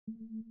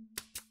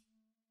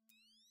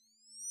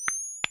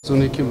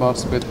Սյունիքի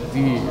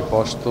մարզպետի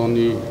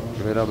պաշտոնի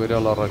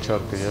վերաբերյալ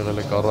առաջարկը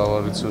եղել է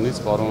կառավարությունից,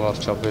 պարոն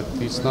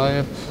վարչապետից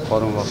նաև,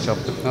 պարոն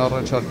վարչապետն է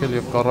առաջարկել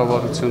եւ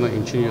կառավարությունը,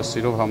 ինչին ես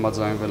սիրով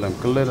համաձայնվել եմ,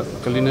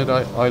 կլիներ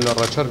այլ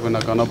առաջարկ,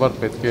 բնականաբար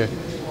պետք է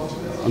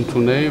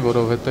ընդունեի,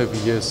 որովհետև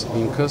ես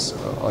ինքս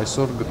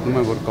այսօր գտնում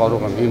եմ, որ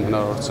կարող եմ իմ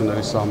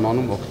հնարավորությունների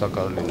սահմանում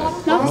օգտակար լինել։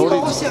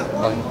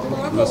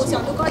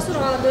 Պողոսյան, դուք այսօր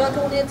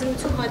լրագրողների հետ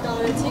զրույցում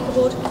հայտարարեցիք,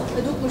 որ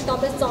դուք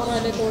մշտապես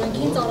ծառայել եք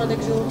օրենքին, ծառայել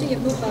եք ժողովրդին եւ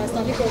նույն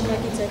Հայաստանի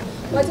կողմնակից եք։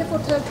 Բայց երբ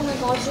որ թերթում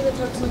եք արժևը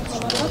թերթում եք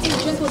համարված,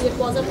 ինչպես որ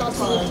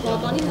 2017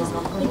 թվականին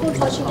Նիկոլ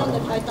Փաշինյանն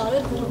էր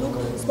հայտարարել, որ դուք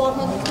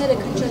սպառնալիքներ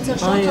եք հնչեցել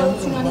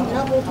Շաքարությունյանի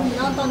նրա որդու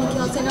նրա ընտանիքի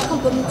հասցեական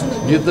բռնություն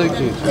եք։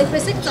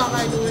 Այդպես եք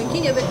ծառայել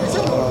օրենքին եւ այդպես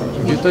եք։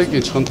 Գիտեք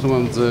ինչ, խնդրում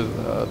եմ ձեր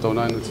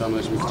տոնայնության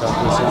մեջ մի քիչ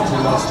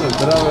ակնեսացնել,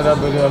 դրա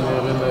վերաբերյալ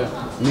եղել է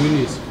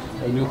նույնիսկ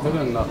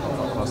նյութերը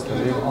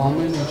նախապատրաստել եւ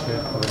ամեն ինչ է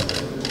խրել։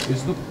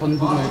 Իսկ դուք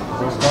պնդում եք,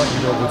 որ դա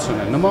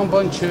իրողություն է։ Նման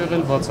բան չի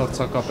եղել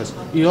բացարձակապես։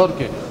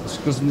 Իհարկե,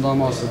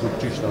 սկզբնամասը դուք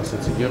ճիշտ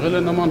ասեցիք, եղել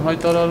է նման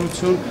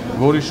հայտարարություն,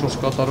 որի շուրջ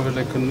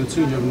կատարվել է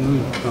քննություն եւ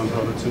նույն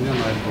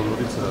Հանրապետությունն այլ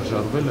բոլորից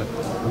հրաժարվել է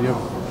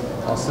եւ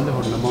ասել է,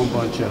 որ նման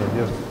բան չի եղել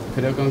եւ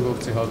քրեական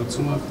գործի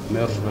հարուցումը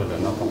մերժվել է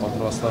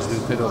նախապատրաստած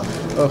նյութերով։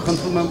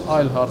 Խնդրում եմ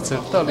այլ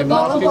հարցեր տալ։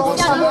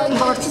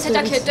 Հարցից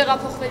հետո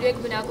տեղափոխվելու եք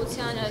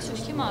բնակության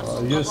Սյունիքի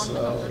մարզում։ Ես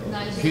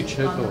քիչ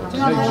հետո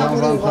 3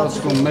 ժամվա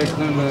ընթացքում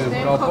մեկնել եմ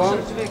Կապան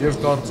եւ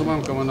կարծում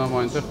եմ կմնամ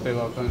այնտեղ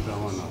տեղական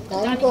ժամանակ։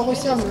 Հունան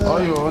Պողոսյան։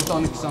 Այո,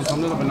 ընտանիքի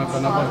անդամները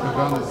բնականաբար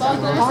կգան։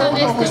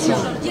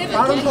 Եվ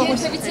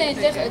երբևիցե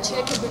այնտեղ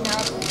չեք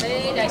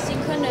բնակվել,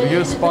 այսինքն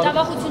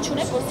մտավախություն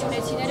չունեք, որ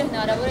սյունեցիները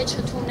հնարավոր է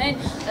չթունեն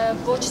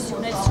ոչ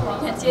սյունեցի,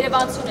 հենց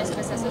երևանցուն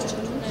այսպես ասած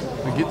չթունեն։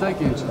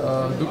 Գիտեք ինչ,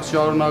 դուք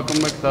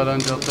շարունակում եք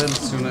տարանջատել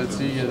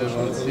սյունեցի,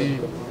 երևանցի,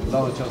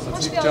 լավ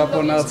չասեցիք,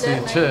 ճապոնացի,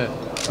 չէ,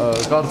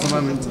 կարծում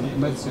եմ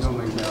մեծ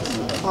սիրով ենք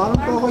միասին։ Հունան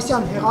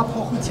Պողոսյան,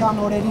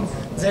 հեղափոխության օրերին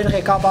ձեր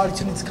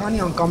ղեկավարությունից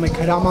քանի անգամ եք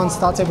հրաման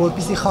ստացել,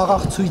 որպեսզի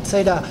խաղաղ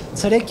ցույցերը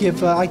ցրեք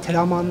եւ այդ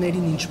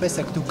հրամաններին ինչպես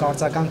եք դուք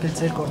արձագանքել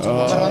ձեր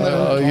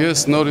գործողություններին։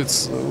 Ես նորից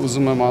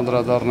ուզում եմ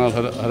անդրադառնալ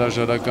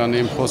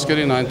հրաժարականի իմ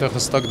խոսքերին, այնտեղ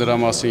հստակ դրա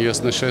մասին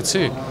ես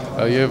նշեցի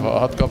եւ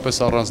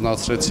հատկապես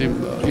առանձնացրեցի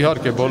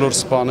իհարկե բոլոր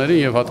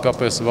սպաներին եւ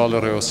հատկապես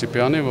Վալերի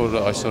Օսիպյանին, որ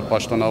այսօր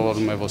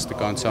պաշտոնավորում է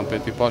ոստիկանության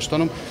պետի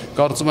պաշտոնում,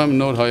 կարծում եմ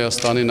նոր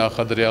Հայաստանի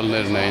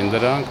նախադրյալներն էին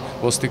դրանք,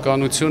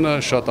 ոստիկանությունը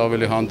շատ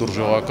ավելի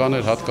հանդուրժողական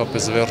էր,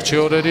 հատկապես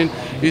վերջի օրերին,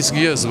 իսկ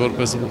ես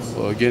որպես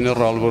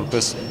գեներալ,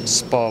 որպես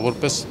սպա,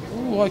 որպես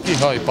ուղղակի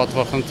հայ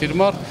պատվախնդիր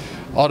մարդ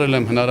արել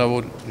եմ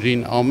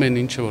հնարավորին ամեն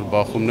ինչը, որ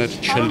բախումներ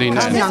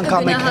չլինեն։ Քանի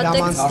անգամ եք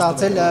հրաման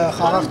ստացել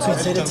խաղաղ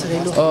ցույցերը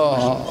ցրելու։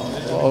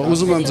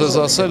 Ուզում եմ ձեզ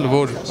ասել,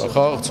 որ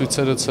խաղաղ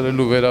ցույցերը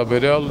ցրելու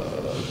վերաբերյալ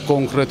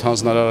կոնկրետ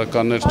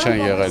հանձնարարականներ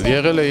չեն եղել։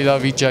 Եղել է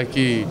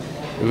իրավիճակի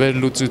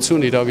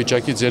վերլուծություն,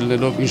 իրավիճակից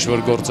ելնելով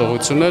ինչ-որ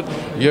գործողություններ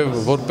եւ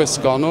որպես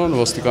կանոն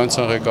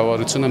ոստիկանության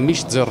ղեկավարությունը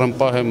միշտ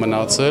ձեռնպահ է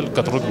մնացել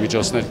կտրուկ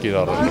միջոցներ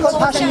կիրառելուց։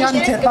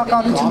 Փաշինյանի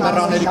թերպականությունը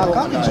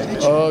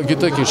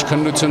Գիտեք ինչ,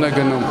 քննություն է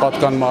գնում,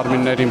 պատկան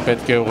մարմիններին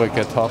պետք է ուղղեք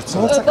այդ հարցը։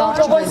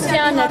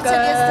 Պողոսյանը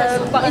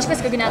ինչպես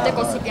կգնահատեք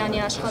Օսիպյանի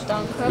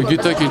աշխատանքը։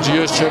 Գիտեք ինչ,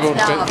 ես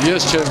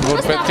չէ որ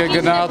պետք է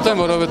գնահատեմ,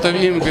 որովհետեւ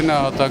իմ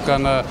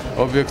գնահատականը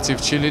օբյեկտիվ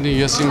չի լինի,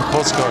 ես իմ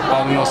խոսքը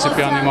պարոն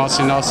Օսիպյանի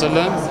մասին ասել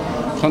եմ,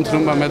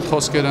 խնդրում եմ այդ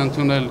խոսքերը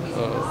ընդունել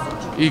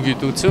ի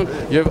գիտություն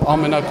եւ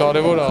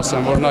ամենակարևորը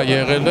ասեմ, որ նա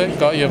եղել է,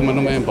 կա եւ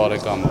մնում է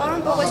բարեկամ։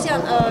 Պարոն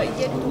Պողոսյան,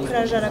 երբ դուք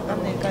հրաժարական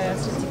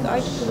ներկայացրեցիք,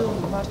 այդ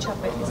գլուխ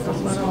վարչապետի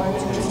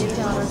կազմակերպությունից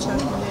եթե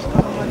առաջարկներ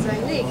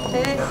համաձայնեիք,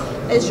 թե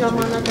այս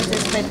ժամանակը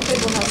ձեզ պետք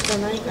է որ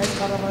հասկանայիք այս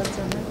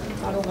կառավարությունը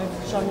կարող է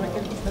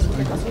շարունակել ինչպես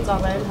դուք ասում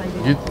ծառայել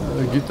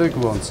հայրենիքին։ Գիտեք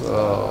ոնց,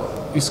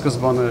 ի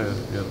սկզբանե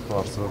երբ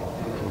բարձր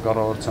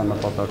կառավարության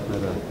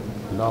նպատակները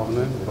լավն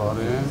են,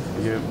 բարի են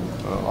եւ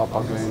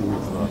ապագային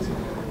միտված։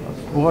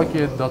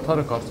 Ուղղակի այդ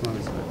դաթարը կարծում եմ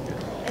ինձ պետք է։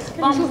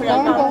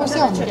 Պարոն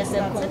Պողոսյան,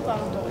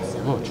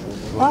 Ոչ։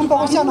 Պարոն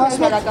Պողոսյան,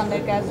 հրաժարական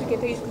ներկայացրեք,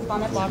 եթե իսկ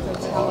բանը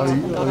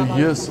բարձր։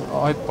 Ես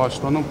այդ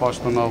պաշտոնում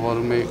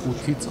պաշտոնավարում էի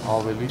 8-ից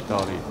ավելի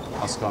տարի,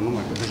 հասկանում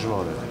եք,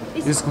 դժվար է։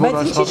 Իսկ որ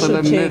աշխատել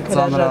եմ մեր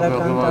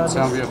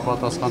ծանրաբեռնվածությամբ եւ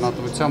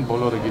պատասխանատվությամբ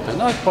բոլորը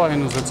գիտեն։ Այդ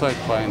պահին ուզեցա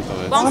այդ պահին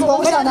տվեց։ Պարոն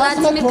Պողոսյան,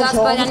 Վլադիմիր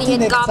Գասպարյանի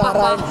հետ կապը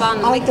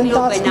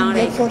պահպանվելու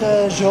բնարը։ Երբ որ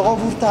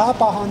ժողովուրդը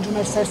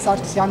պահանջում էր Սերժ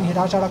Սարգսյանի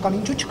հրաժարական,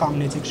 ինչու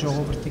չկանգնեցիք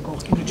ժողովրդի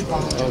կողքին ու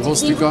չկանգնեցիք։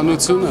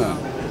 Ոստիկանությունը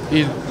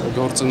իր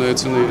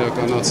գործունեությունը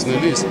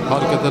իրականացնելիս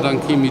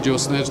հարկադրանքի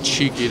միջոցներ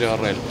չի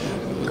կիրառել։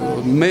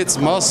 Մեծ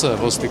մասը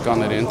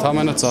ոստիկանների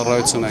ընդհանրապես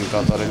ծառայություն են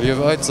կատարել եւ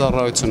այդ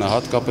ծառայությունը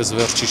հատկապես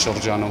վերջի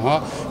շրջանում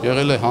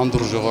եղել է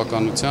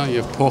հանդուրժողականության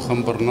եւ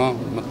փոխըմբռնա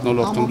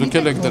մթնոլորտում։ Դուք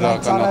եք դրա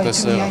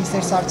ականատեսը։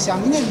 Սերժ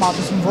Սարգսյանին էր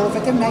մատուցում,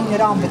 որովհետեւ նա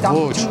նրա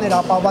անվտանգությունն էր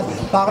ապահոված։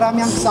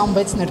 Բաղրամյան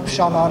 26-ն էր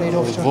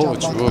փշավարերով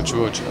շրջապատված։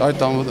 Ոչ,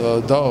 այդ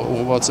դա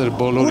ուղղված էր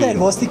բոլորին։ Ուր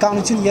էր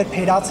ոստիկանությունը, երբ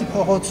Հերացի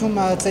փողոցում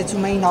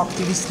ծեծում էին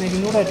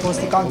ակտիվիստներին, ուր էր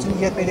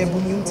ոստիկանությունը, երբ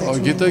Երևանիում ծեծում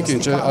էին։ Գիտեք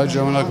ինչ, այդ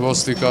ժամանակ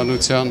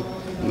ոստիկանության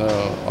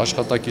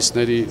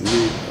աշխատակիցների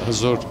մի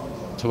հզոր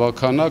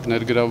թվականակ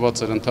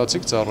ներգրավված էր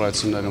ընթացիկ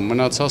ծառայություններում,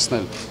 մնացածն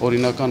էլ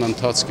օրինական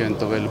ընթացք են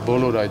տվել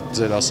բոլոր այդ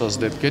ձեր ասած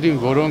դեպքերին,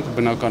 որոնք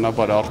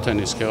բնականաբար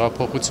արդեն իսկ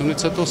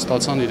հեղափոխությունից հետո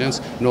ստացան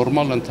իրենց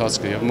նորմալ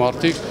ընթացքը եւ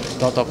մարդիկ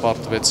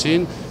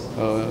դատապարտվեցին,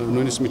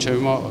 նույնիսկ միջև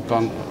հիմա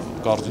կան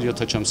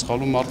եթե չեմ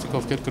սխալվում, մարդիկ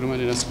ովքեր կրում են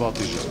իրենց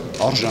պատիժը,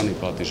 արժանի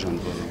պատիժ են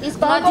բերում։ Իսկ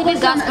Վլադիմիր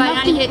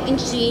Գասպարյանի հետ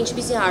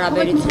ինչպիսի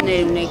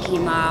հարաբերություններ ունեք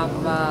հիմա,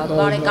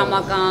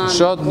 բարեկամական։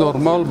 Շատ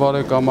նորմալ,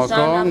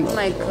 բարեկամական։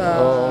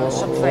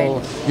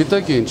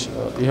 Գիտեք ինչ,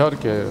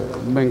 իհարկե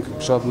մենք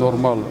շատ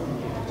նորմալ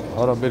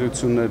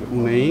հարաբերություններ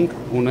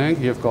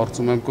ունենք եւ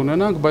կարծում եմ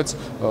կունենանք, բայց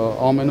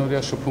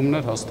ամենօրյա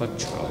շփումներ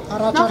հաստատ չկա։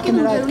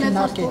 Առաջարկները այդ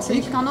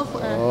քննարկեցիք։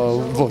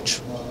 Ոչ։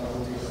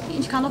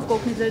 Ինչքանով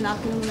կօգնի ձեր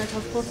նախկինում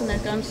ունեցած փորձը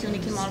ներկայում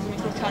Սյունիքի մարզում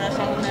ինչ-որ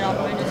չարաշահումներ,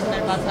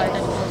 ապօրինություններ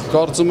բացահայտել։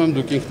 Կարծում եմ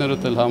դուք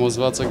ինքներդ էլ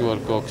համոզված եք,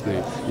 որ կօգնի։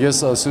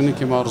 Ես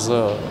Սյունիքի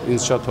մարզը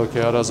ինձ շատ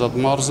հոգեհարազատ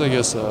մարզ է,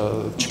 ես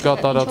չկա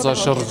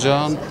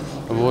տարածաշրջան,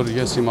 որ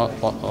ես իմ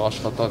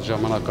աշխատած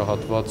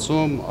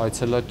ժամանակահատվածում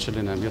այցելած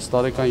չլինեմ։ Ես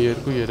տարեկան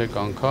 2-3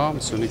 անգամ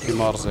Սյունիքի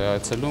մարզ է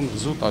այցելում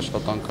զուտ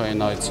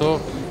աշխատանքային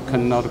այցով,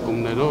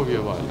 քննարկումներով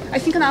եւ այլն։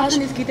 Այսինքն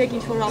արդեն իսկ գիտեք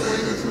ինչ-որ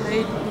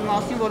ապօրինությունների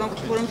մասին,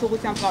 որոնց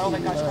ուղղությամբ կարող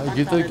եք աշխատանք։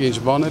 Գիտեք ինչ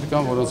բաներ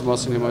կան, որոնց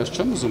մասին հիմա ես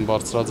չեմ ուզում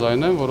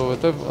բարձրաձայնեմ,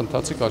 որովհետեւ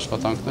ընթացիկ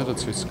աշխատանքները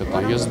ցույց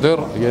կտան։ Ես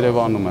դեռ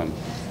Երևանում եմ։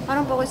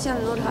 Հունան Պողոսյան,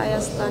 նոր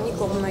Հայաստանի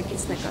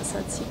կողմնակիցն եք,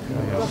 ասացիք,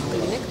 ուրախ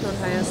կլինեք նոր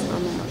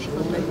Հայաստանում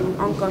աշխատելու,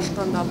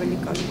 անկաշկանդ ավելի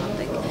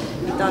կաշխատեք,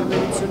 ի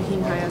տարբերություն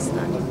հին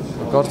Հայաստանի։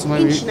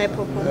 Ինչն է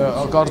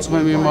փոփոխությունը։ Կարծում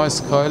եմ իմ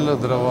այս քայլը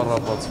դրա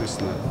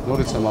վառապացույցն է։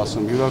 Նորից եմ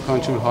ասում,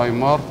 յուրաքանչյուր հայ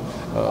մարդ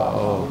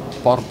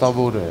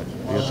պարտավոր է,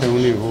 եթե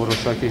ունի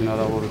որոշակի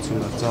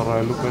հնարավորություններ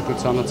ծառայելու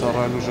պետությանը,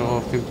 ծառայելու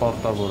ժողովրդին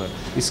պարտավոր է։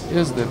 Իսկ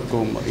այս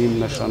դեպքում իմ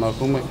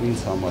նշանակումը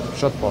ինձ համար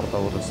շատ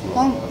պարտավորեցնում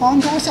է։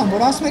 Պարոն Պողոսյան,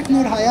 որ ասում եք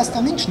նոր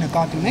Հայաստան, ինչ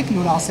նկատի ունեք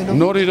նոր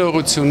ասելով։ Նոր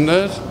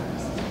իրողություններ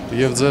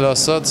եւ ձեր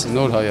ասած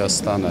նոր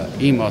Հայաստանը,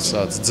 իմ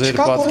ասած, ձեր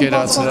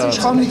պատկերացրած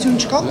իշխանություն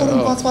չկա,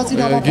 որոնք բացված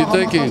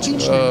գիտեք ինչ,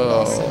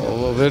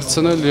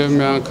 վերցնել եւ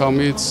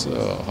միանգամից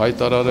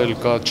հայտարարել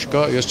կա,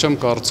 չկա, ես չեմ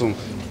կարծում,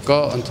 կա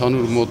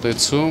ընդհանուր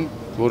մոտեցում,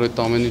 որ այդ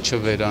ամեն ինչը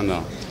վերանա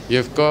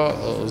եւ կա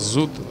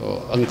զուտ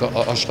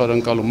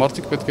աշխարհընկալում։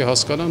 Մարդիկ պետք է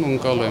հասկանան ու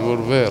ընկալեն,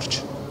 որ վերջ,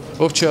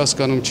 ով չի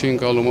հասկանում, չի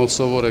ընկալում, ով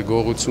սովոր է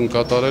գողություն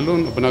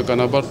կատարելուն,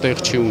 բնականաբար տեղ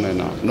չի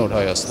ունենա նոր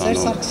Հայաստանում։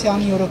 Սերժ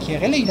Սարգսյանի օրոք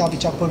եղել է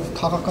իրավիճակ, որ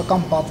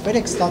քաղաքական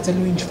պատվեր եք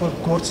ստացելու ինչ որ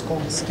գործ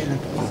կողմսկել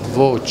եք։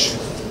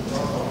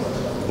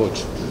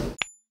 Ոչ։